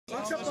ये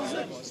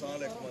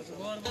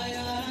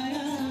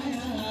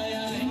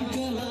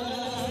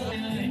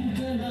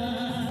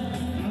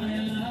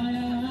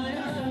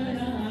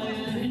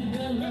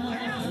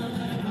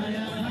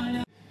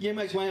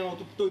मैं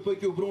तुम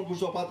पकू ब्रो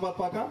वो पत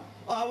पकान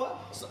आवा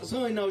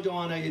सन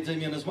नौजवान ये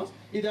जमीनस मज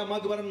इतना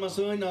मकबरन में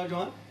सन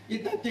नौजवान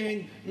इतना तेन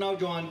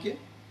नौजवान के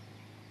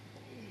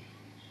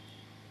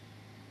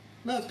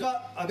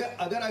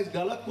अगर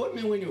गलत कोर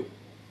मे वनु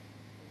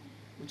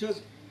वो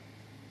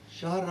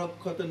शहर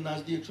खुद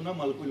नजदीक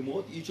मलकुल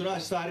मौत यह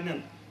सारे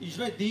यह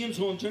दीन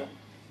सोन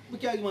बह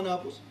क्या वन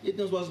आपस ये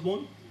बस बोन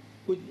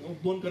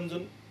बोन कन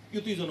जन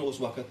युत जन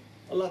वक्त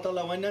अल्लाह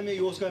ताला वन मे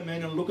यह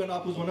मान लुकन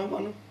आपस वन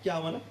वन क्या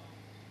वन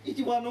ये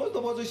वन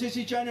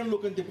दपी चान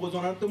लुकन तोज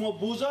वन तमो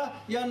बूजा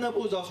या न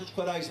बूजा सह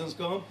खुदाई सज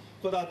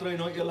खुदा त्रो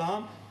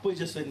इल्हाम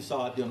पजिस सन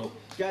साथ दिन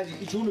क्या यह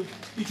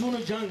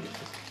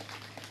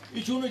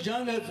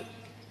जंग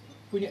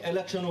कुन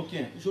इलेक्शन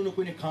कह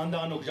कुन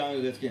खानदान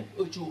जंग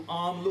कह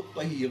आम लुक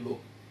तही लुक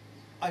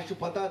अस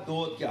पता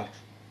दोद क्या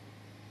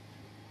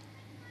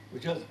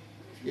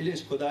ये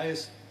खुदायस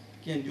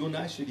कह दिन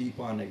सह दी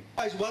पान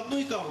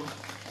वतन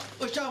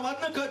कर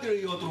वतन खतर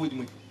योत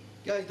रूदमत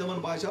क्या तमन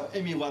बासा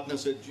अमी वतन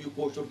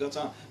सोशर ग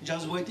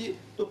जज्बाती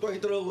तो तुम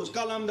त्रोस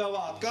कलम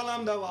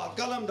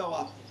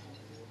दवात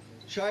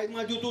शायद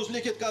मा दुतोस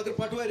लिखित अगर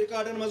पटवा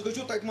रिकॉर्डन मज गो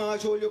तक मा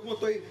आो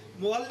लिखमुत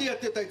तुम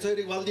वल्दियत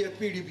तरी वल्दियत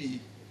PDP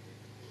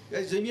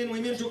जमीन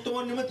वमीन तुम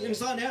निमत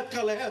इंसान हेत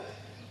कल हेत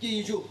कि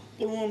यह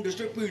पुलवाम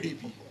डिस्ट्रिक्ट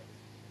PDP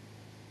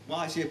मा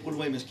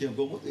पुलवामस कह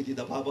गोमुत ये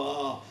दपा बा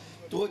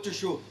तो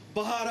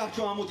बहारा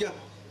आमुत ये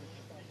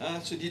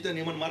सह दीतन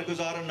इन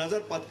मरगुजारन नजर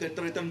पे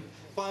तरतन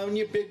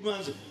पानी पेट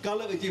मज कल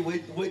अति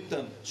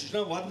वतन सह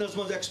वदनस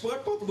मज एक्सपर्ट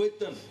पे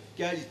वतन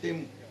क्या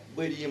तम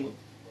बड़ी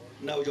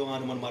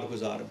नौजवान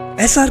मरगुजार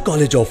SR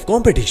College of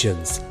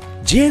Competitions,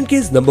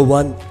 J&K's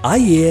 #1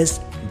 IAS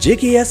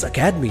JKS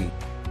Academy,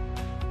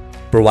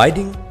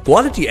 providing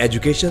quality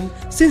education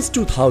since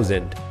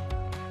 2000.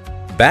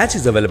 Batch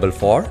is available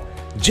for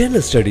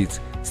General Studies,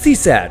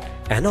 CSAT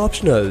and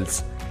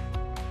Optionals.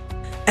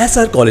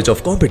 SR College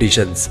of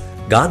Competitions,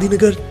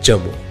 Gandhinagar,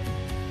 Jammu.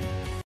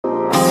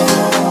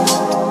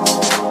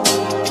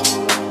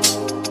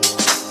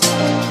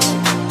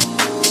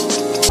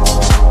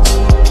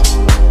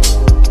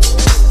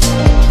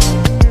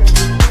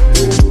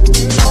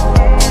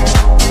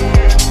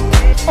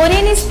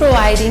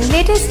 Providing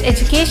latest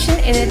education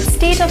in its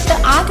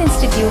state-of-the-art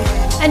institute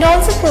and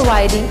also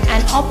providing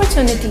an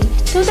opportunity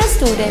to the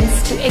students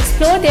to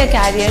explore their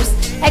careers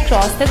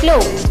across the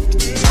globe.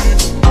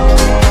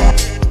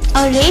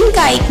 ऑरेन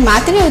का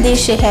एकमात्र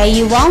उद्देश्य है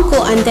युवाओं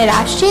को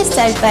अंतर्राष्ट्रीय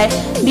स्तर पर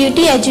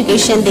beauty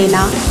education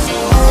देना।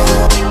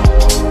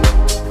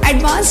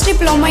 Advance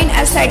diploma in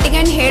aesthetic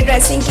and hair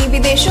dressing की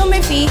विदेशों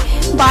में फी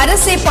 12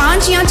 से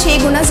 5 या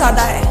 6 गुना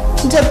ज़्यादा है,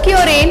 जबकि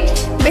ऑरेन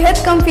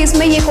बेहद कम फीस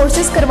में ये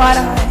कोर्सेज करवा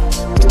रहा है।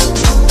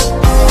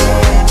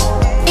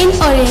 In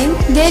Oren,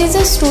 there is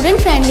a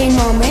student-friendly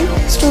environment.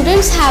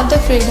 Students have the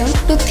freedom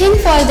to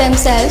think for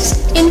themselves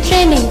in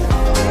training.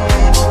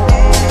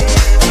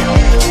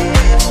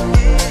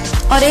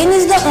 Oren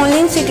is the only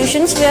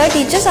institution where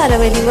teachers are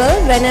available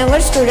whenever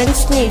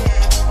students need.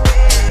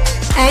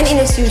 An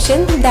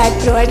institution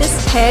that provides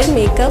hair,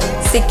 makeup,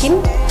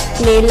 skin,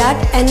 nail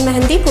art and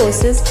mehendi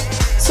courses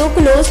so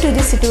close to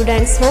the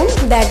students' home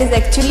that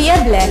is actually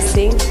a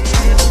blessing.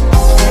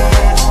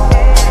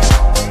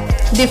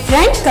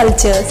 Different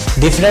cultures,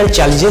 different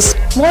challenges.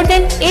 More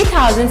than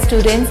 8,000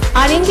 students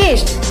are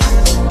engaged.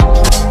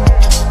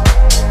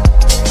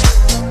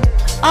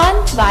 Earn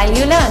while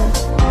you learn.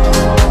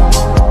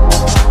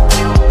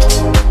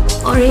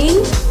 Oren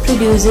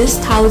produces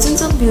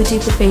thousands of beauty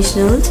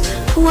professionals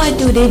who are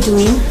today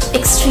doing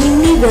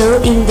extremely well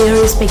in their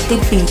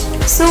respective field.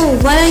 So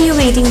what are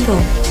you waiting for?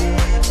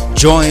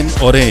 Join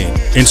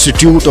Oren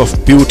Institute of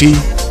Beauty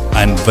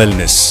and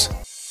Wellness.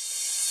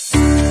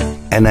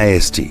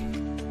 NIST,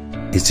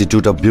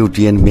 Institute of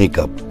Beauty and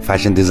Makeup,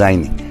 Fashion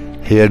Designing,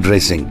 Hair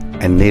Dressing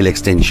and Nail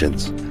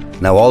Extensions.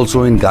 Now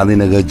also in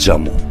Gandhinagar,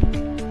 Jammu.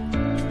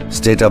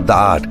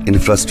 State-of-the-art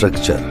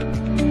infrastructure.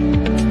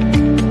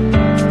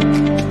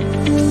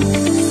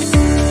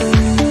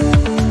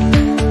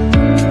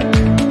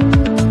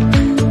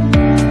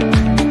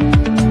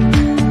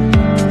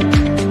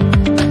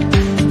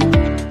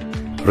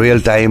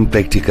 Real-time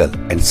practical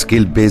and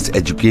skill-based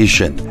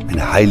education and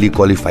highly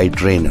qualified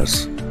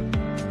trainers.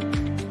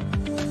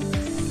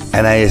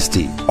 NIST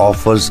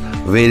offers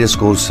various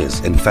courses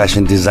in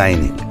fashion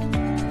designing,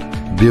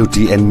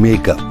 beauty and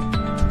makeup,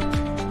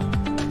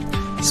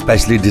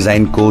 specially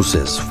designed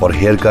courses for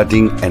hair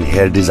cutting and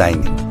hair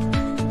designing.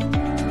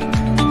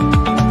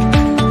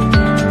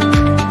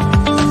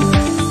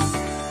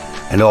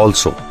 And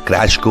also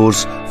crash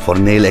course for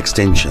nail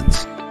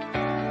extensions.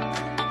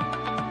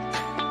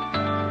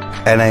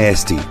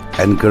 NIST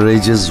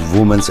encourages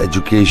women's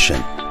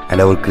education,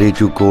 and our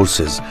creative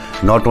courses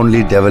not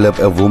only develop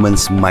a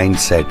woman's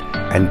mindset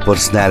and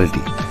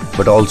personality,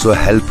 but also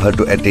help her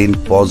to attain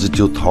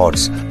positive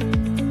thoughts.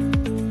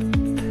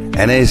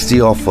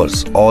 NIST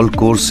offers all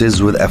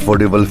courses with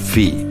affordable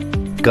fee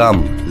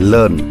Come,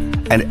 learn,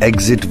 and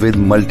exit with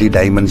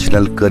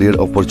multi-dimensional career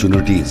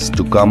opportunities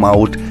to come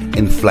out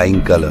in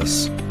flying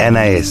colors.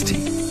 NIST,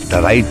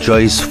 the right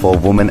choice for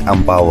women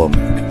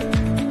empowerment.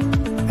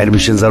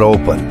 Admissions are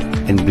open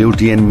in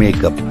beauty and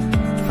makeup,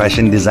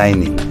 fashion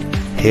designing,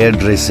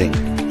 hairdressing,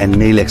 and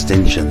nail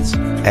extensions.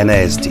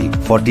 NIST,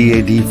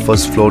 40AD,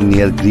 first floor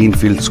near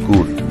Greenfield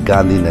School,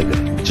 Gandhinagar,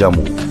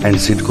 Jammu, and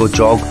Sidco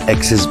Chowk,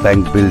 Axis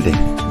Bank Building,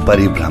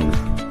 Bari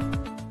Brahman.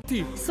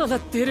 साला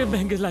तेरे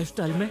महंगे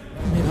lifestyle में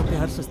मेरा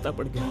प्यार सस्ता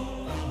पड़ गया।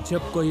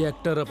 जब कोई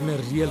एक्टर अपने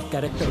रियल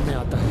कैरेक्टर में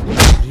आता है,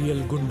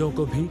 रियल गुंडों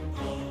को भी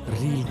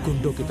रियल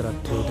गुंडों की तरह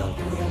धो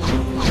डालता है।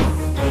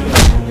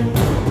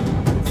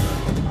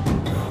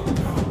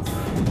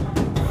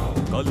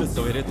 कल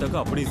सवेरे तक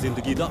अपनी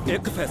जिंदगी का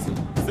एक फैसला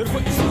सिर्फ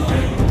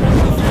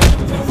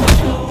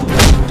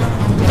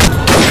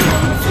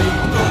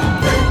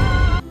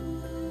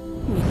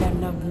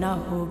मिलन अब ना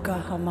होगा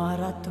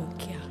हमारा तो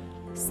क्या,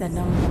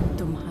 सनम हम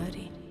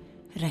तुम्हारे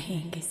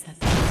रहेंगे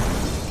सदा।